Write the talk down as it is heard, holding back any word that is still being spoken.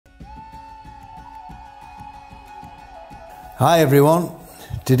Hi everyone,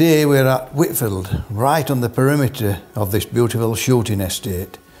 today we're at Whitfield, right on the perimeter of this beautiful shooting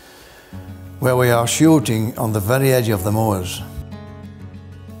estate, where we are shooting on the very edge of the moors.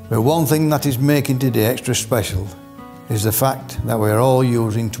 But one thing that is making today extra special is the fact that we're all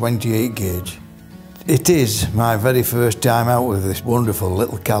using 28 gauge. It is my very first time out with this wonderful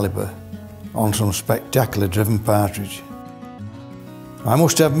little calibre on some spectacular driven partridge. I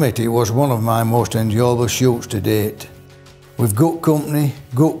must admit it was one of my most enjoyable shoots to date, with good company,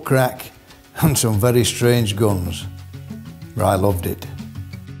 good crack and some very strange guns. But I loved it.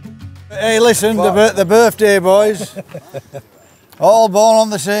 Hey listen, the birthday boys, all born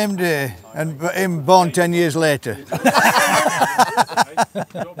on the same day and him born 10 years later.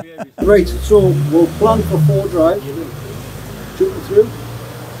 Right, so we'll plan for 4 drives, shooting through.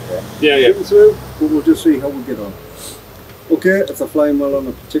 Shooting through, but we'll just see how we get on. Okay, if they're flying well on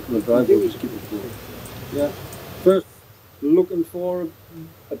a particular drive, we'll just keep it going. Yeah. First, looking for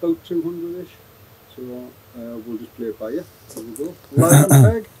about 200-ish, so we'll just play it by you. There we go. Live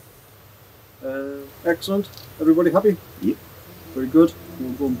on peg. Excellent. Everybody happy? Yep. Very good.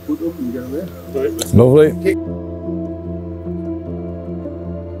 We'll go and put up and get away. Lovely.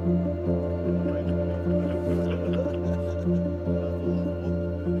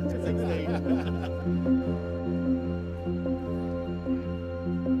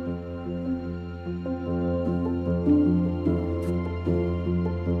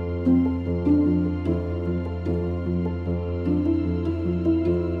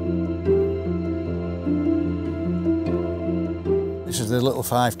 This is the little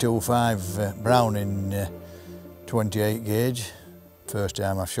 525 Browning 28 gauge. First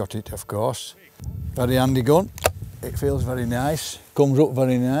time I've shot it, of course. Very handy gun. It feels very nice, comes up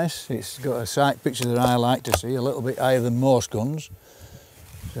very nice. It's got a sight picture that I like to see, a little bit higher than most guns.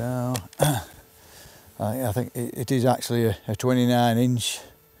 So I think it is actually a 29-inch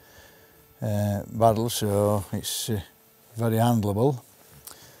barrel, so it's very handleable.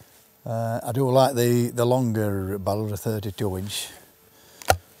 I do like the longer barrel, the 32-inch.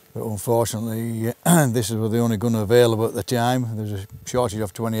 But unfortunately, this was the only gun available at the time. There's a shortage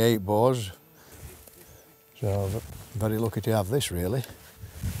of 28 bores. So very lucky to have this really.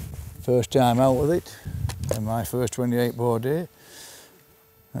 First time out with it, and my first 28 bore day.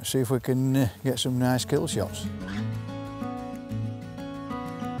 Let's see if we can get some nice kill shots.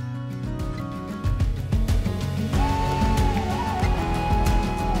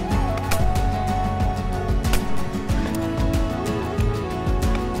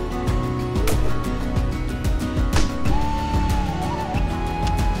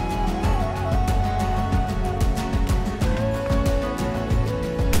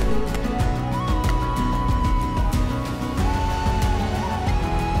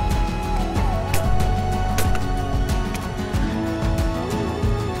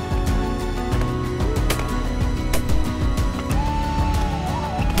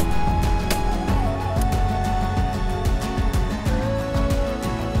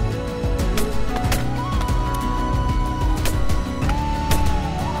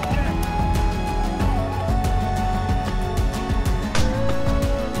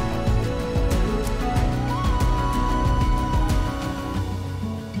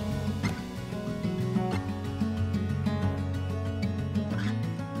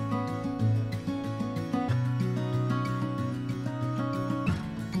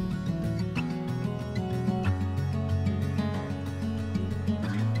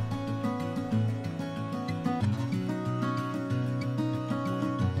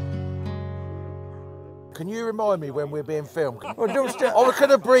 Can you remind me when we're being filmed? Well, I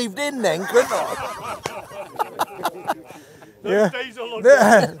could have breathed in then, couldn't I? Yeah.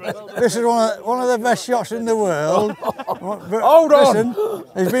 This is one of the best shots in the world. Hold on!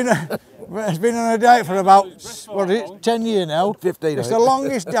 Listen, he's been on a diet for about, what is it, 10 years now? 15. It's the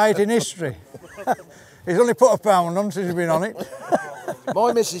longest diet in history. He's only put a pound on since he's been on it.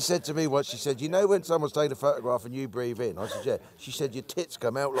 My missus said to me once, she said, you know when someone's taking a photograph and you breathe in? I said, yeah. She said, your tits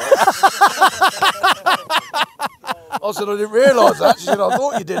come out like that. I said, I didn't realise that. She said, I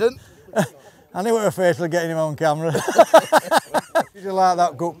thought you didn't. I knew it was fatal getting him on camera. Did you like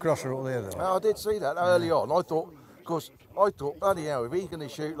that gut crosser up there though? Oh, I did see that early on. I thought, bloody hell, if he's going to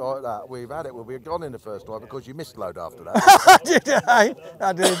shoot like that, we've had it, we'll be gone in the first time because you missed a load after that. Did I?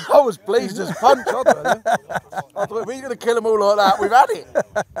 I did. I was pleased as punch, I thought, if he's going to kill them all like that, we've had it.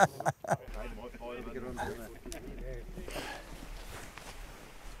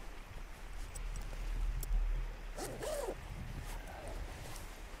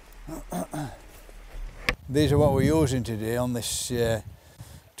 These are what we're using today on this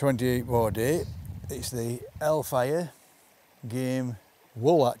 28 bore day. It's the Hellfire game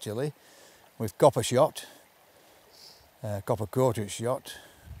wool actually, with copper shot, copper coated shot,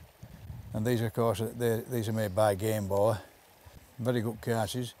 and these of course these are made by Gamebore. Very good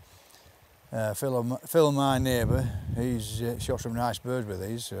cartridges. Phil, my neighbour, he's shot some nice birds with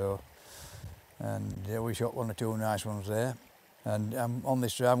these, so, and we shot 1 or 2 nice ones there. And on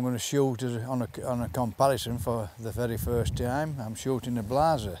this drive I'm going to shoot on a comparison for the very first time. I'm shooting a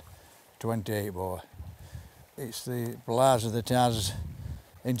Blaser 28 bore. It's the Blaser that has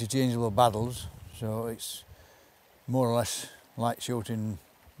interchangeable paddles, so it's more or less like shooting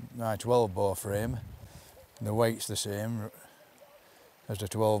my 12 bore frame. The weight's the same as the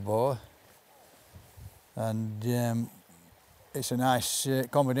 12 bore, and it's a nice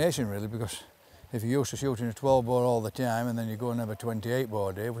combination really, because if you're used to shooting a 12 bore all the time and then you go and have a 28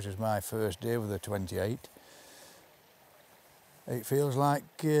 bore day, which is my first day with a 28, it feels like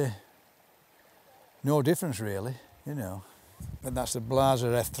no difference really, you know. And that's the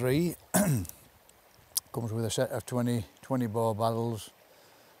Blaser F3. Comes with a set of 20 bore paddles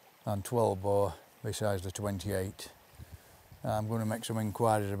and 12 bore besides the 28. I'm going to make some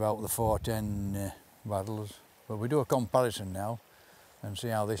inquiries about the 410 paddles, but we do a comparison now and see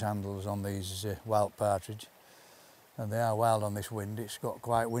how this handles on these wild partridge. And they are wild on this wind. It's got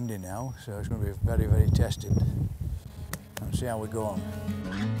quite windy now, so it's going to be very, very tested. And see how we go on.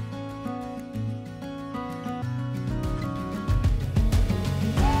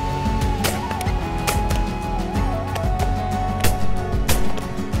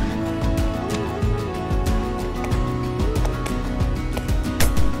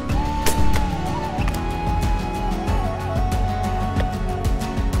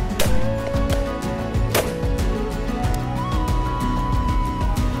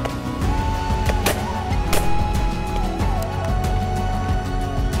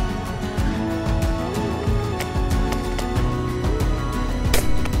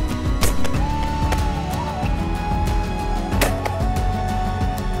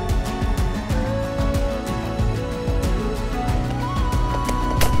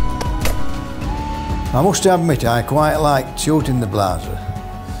 I must admit I quite liked shooting the Blaser,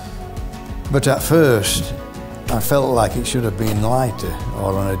 but at first I felt like it should have been lighter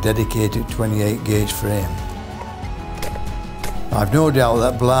or on a dedicated 28 gauge frame. I've no doubt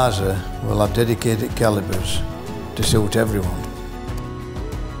that Blaser will have dedicated calibers to suit everyone.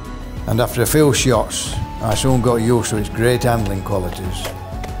 And after a few shots I soon got used to its great handling qualities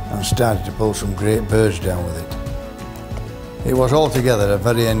and started to pull some great birds down with it. It was altogether a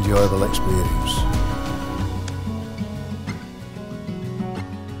very enjoyable experience.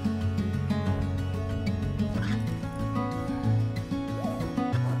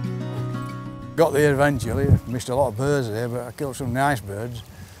 Got there eventually. Missed a lot of birds there, but I killed some nice birds.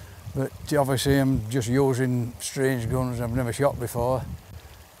 But obviously I'm just using strange guns I've never shot before.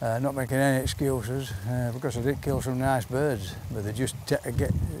 Not making any excuses, because I did kill some nice birds, but they just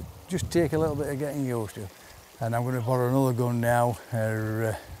take a little bit of getting used to. And I'm going to borrow another gun now,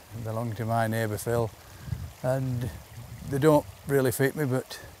 belonging to my neighbour Phil. And they don't really fit me,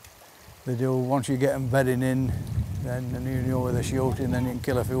 but they do. Once you get them bedding in, then you know where they're shooting, then you can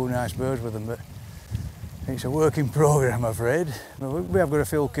kill a few nice birds with them. But it's a work in progress, I'm afraid. But we have got a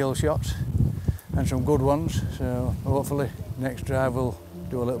few kill shots and some good ones, so hopefully next drive we'll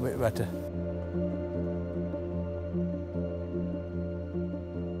do a little bit better.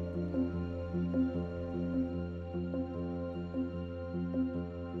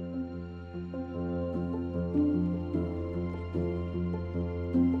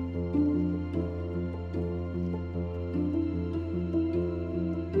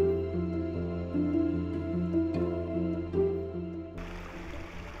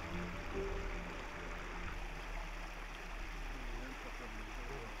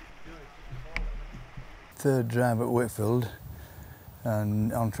 Third drive at Whitfield,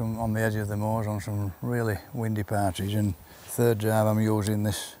 and on the edge of the moors on some really windy partridge. And third drive I'm using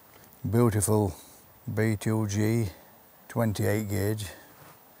this beautiful B2G 28 gauge,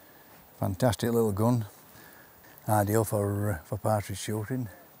 fantastic little gun, ideal for partridge shooting.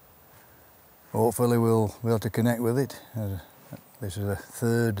 Hopefully we'll be able to connect with it. This is the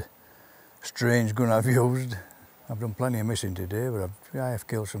third strange gun I've used. I've done plenty of missing today, but I have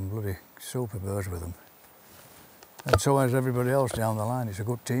killed some bloody super birds with them. And so has everybody else down the line. It's a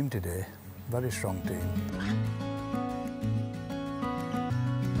good team today, very strong team.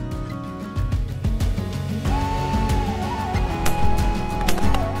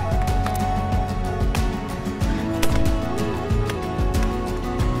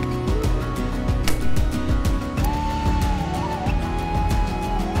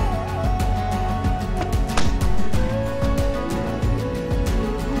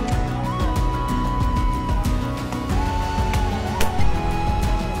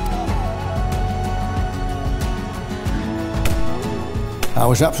 I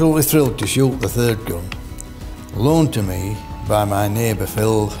was absolutely thrilled to shoot the third gun, loaned to me by my neighbour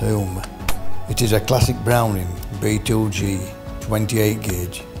Phil Hume. It is a classic Browning B2G 28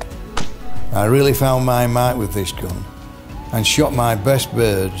 gauge. I really found my mark with this gun and shot my best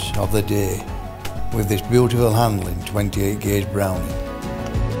birds of the day with this beautiful handling 28 gauge Browning.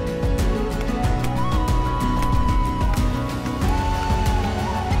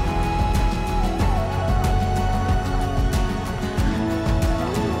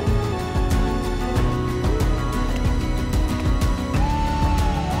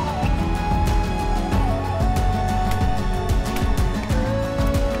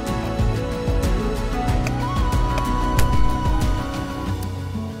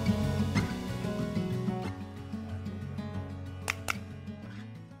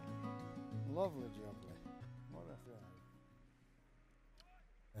 Lovely jubbly. What a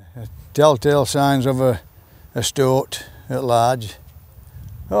fry. Telltale signs of a stoat at large.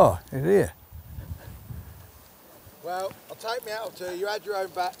 Oh, it's here. Well, I'll take me out of two. You had your own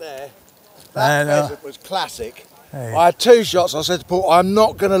back there. That pheasant was classic. Hey. I had 2 shots. I said to Paul, I'm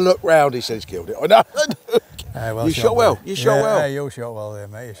not going to look round. He said he's killed it. I know. Well you shot well. You shot well. Yeah, you shot well there,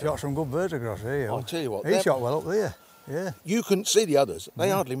 mate. You shot some good birds across here. I'll tell you what. He shot well up there. Yeah. You couldn't see the others. They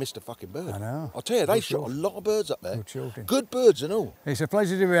hardly missed a fucking bird. I know. I'll tell you, they shot a lot of birds up there. Good shooting. Good birds and all. It's a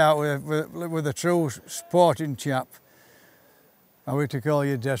pleasure to be out with a true sporting chap. Are we to call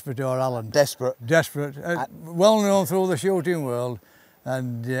you Desperate or Alan? Desperate. Desperate. Well known through the shooting world.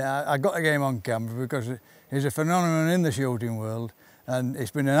 And I got the game on camera because he's a phenomenon in the shooting world. And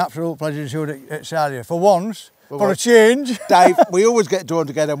it's been an absolute pleasure to shoot at Sardia for once. For a change. Dave, we always get drawn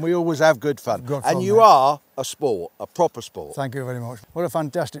together and we always have good fun. And you are a sport, a proper sport. Thank you very much. What a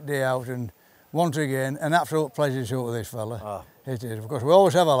fantastic day out, and once again, an absolute pleasure to shoot with this fella. It is. Of course, we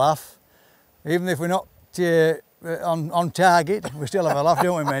always have a laugh. Even if we're not on target, we still have a laugh,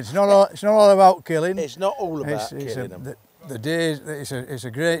 don't we, mate? It's not all about killing. It's not all about killing them. The day, it's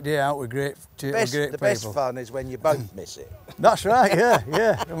a great day out with great people. The best fun is when you both miss it. That's right,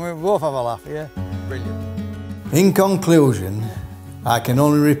 yeah. And we both have a laugh, yeah. Brilliant. In conclusion, I can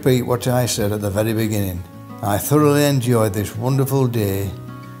only repeat what I said at the very beginning. I thoroughly enjoyed this wonderful day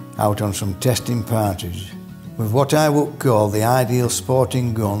out on some testing partridge with what I would call the ideal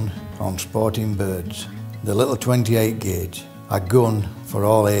sporting gun on sporting birds, the little 28 gauge, a gun for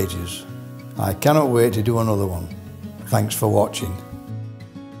all ages. I cannot wait to do another one. Thanks for watching.